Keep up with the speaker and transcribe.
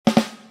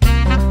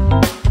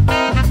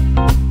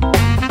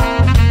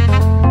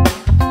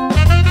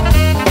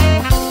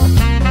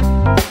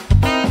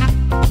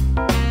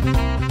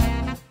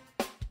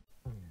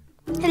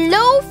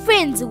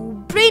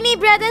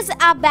brothers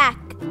are back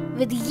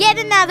with yet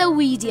another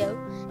video.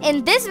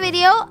 In this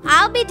video,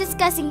 I'll be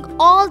discussing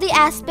all the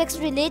aspects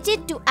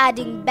related to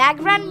adding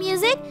background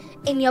music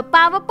in your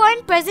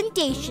PowerPoint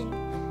presentation.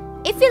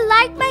 If you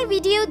like my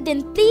video,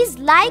 then please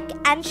like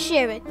and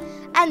share it.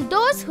 And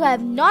those who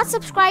have not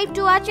subscribed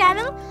to our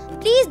channel,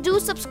 please do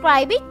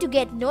subscribe it to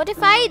get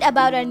notified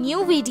about our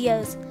new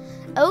videos.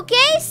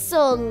 Okay,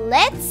 so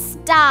let's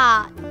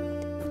start.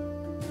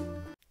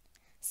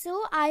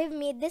 So I have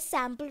made this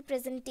sample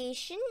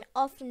presentation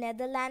of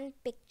Netherlands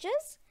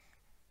pictures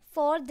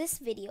for this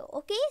video.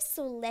 Okay,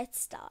 so let's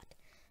start.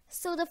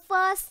 So the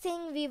first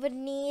thing we would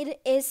need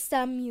is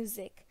some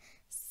music.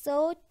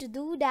 So to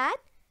do that,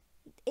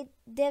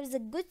 there's a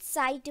good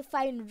site to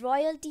find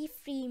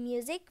royalty-free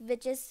music,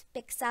 which is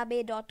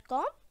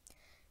pixabay.com.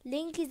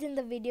 Link is in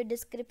the video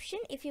description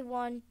if you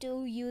want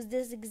to use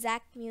this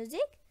exact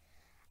music.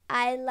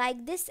 I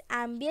like this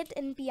ambient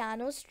and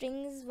piano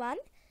strings one.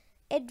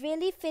 It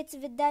really fits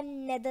with the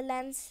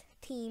Netherlands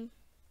theme.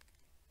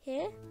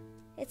 Here,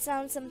 it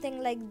sounds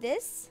something like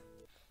this.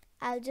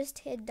 I'll just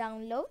hit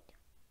download.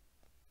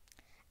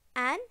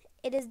 And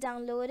it is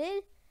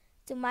downloaded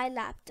to my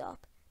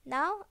laptop.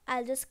 Now,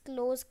 I'll just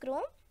close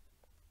Chrome.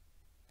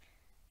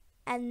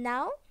 And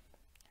now,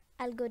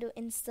 I'll go to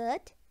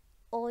Insert,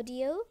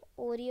 Audio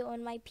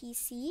on my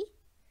PC.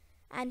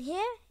 And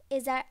here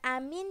is our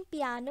ambient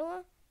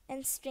piano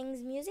and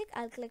strings music.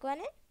 I'll click on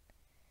it.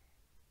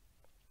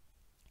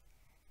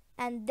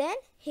 And then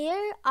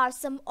here are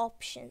some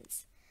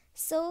options.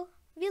 So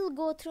we'll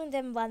go through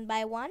them one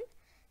by one.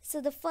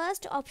 So the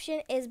first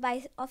option is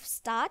of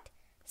start.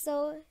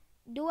 So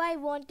do I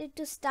want it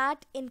to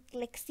start in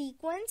click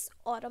sequence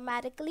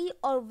automatically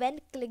or when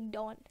clicked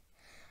on?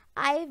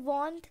 I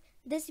want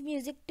this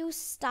music to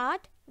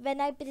start when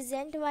I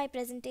present my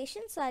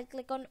presentation. So I'll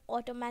click on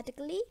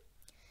automatically.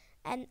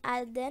 And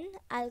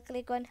I'll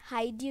click on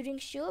hide during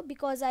show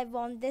because I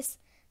want this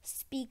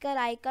speaker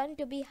icon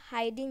to be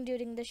hiding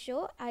during the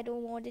show. I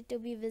don't want it to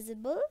be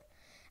visible.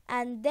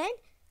 And then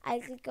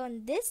I'll click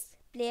on this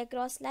play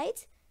across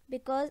slides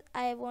because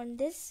I want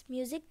this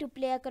music to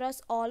play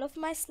across all of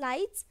my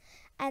slides.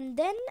 And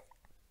then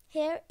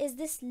here is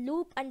this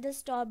loop under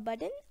stop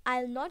button.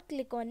 I'll not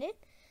click on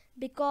it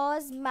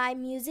because my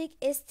music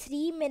is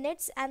 3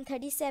 minutes and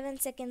 37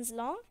 seconds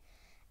long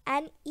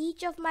and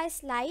each of my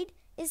slide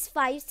is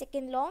 5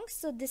 seconds long,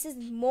 so this is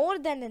more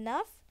than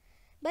enough.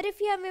 But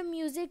if you have a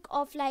music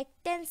of like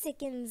 10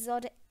 seconds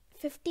or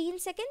 15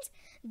 seconds,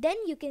 then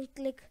you can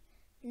click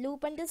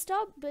loop under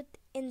stop, but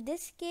in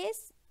this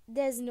case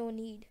there's no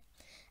need.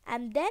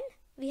 And then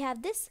we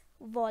have this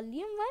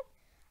volume one,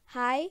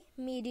 high,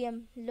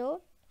 medium,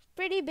 low,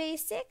 pretty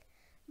basic.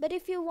 But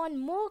if you want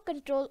more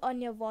control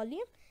on your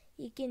volume,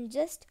 you can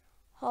just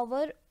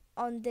hover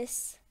on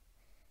this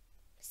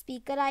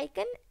speaker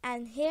icon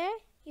and here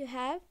you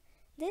have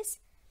this.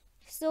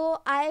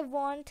 So I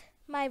want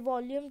my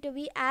volume to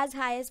be as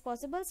high as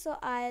possible, so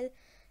I'll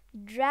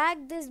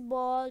drag this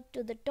ball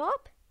to the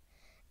top.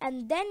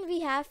 And then we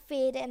have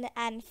fade in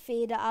and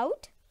fade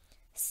out.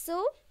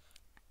 So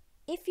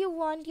if you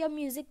want your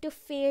music to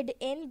fade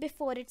in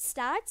before it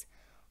starts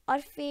or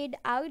fade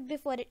out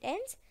before it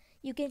ends,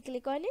 you can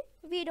click on it.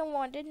 We don't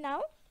want it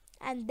now.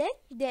 And then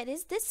there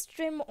is this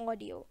trim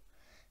audio.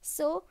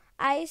 So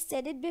I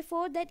said it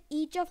before that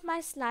each of my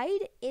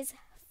slide is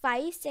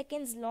 5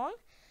 seconds long.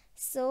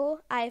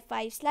 So I have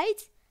 5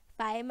 slides.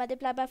 5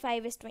 multiplied by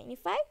 5 is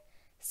 25.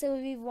 So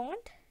we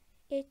want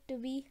it to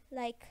be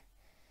like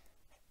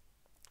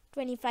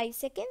 25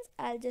 seconds.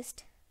 I'll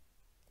just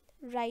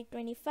write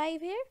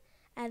 25 here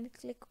and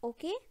click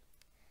OK.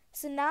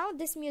 So now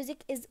this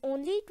music is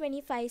only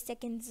 25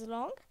 seconds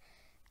long.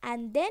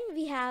 And then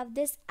we have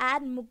this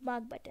add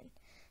bookmark button.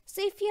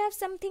 So if you have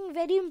something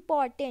very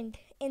important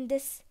in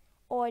this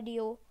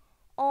audio,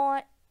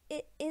 or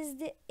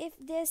if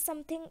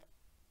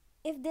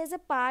there's a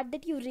part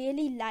that you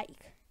really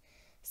like,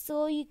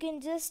 so you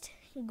can just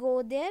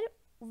go there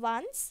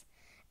once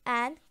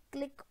and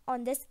click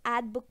on this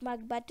add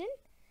bookmark button.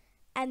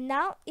 And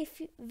now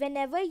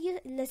whenever you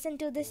listen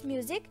to this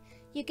music,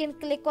 you can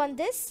click on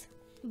this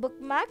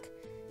bookmark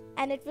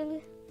and it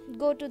will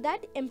go to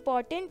that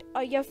important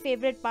or your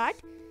favorite part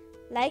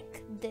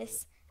like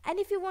this. And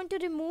if you want to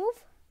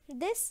remove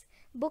this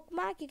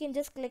bookmark, you can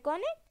just click on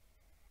it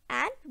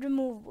and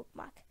remove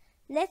bookmark.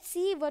 Let's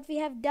see what we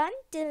have done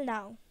till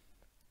now.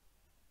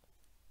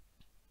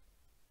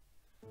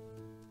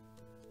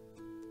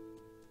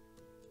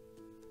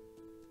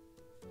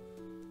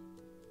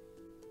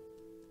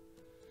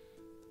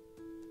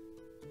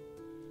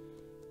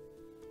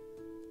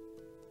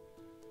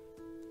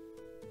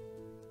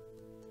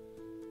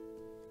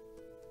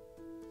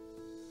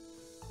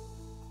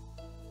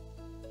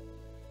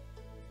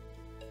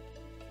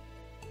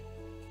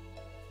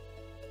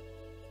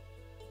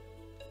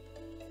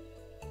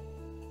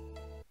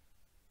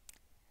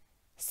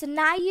 So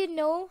now you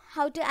know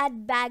how to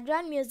add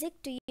background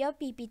music to your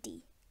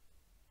PPT.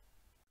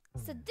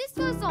 So this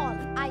was all.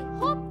 I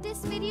hope this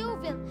video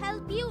will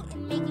help you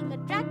in making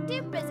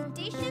attractive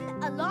presentation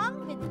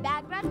along with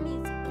background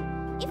music.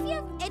 If you you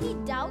have any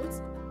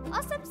doubts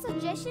or some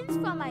suggestions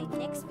for my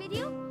next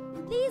video,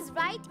 please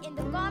write in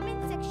the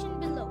comment section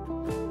below.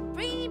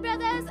 Brainy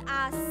Brothers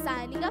are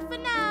signing off for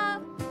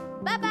now.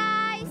 Bye bye.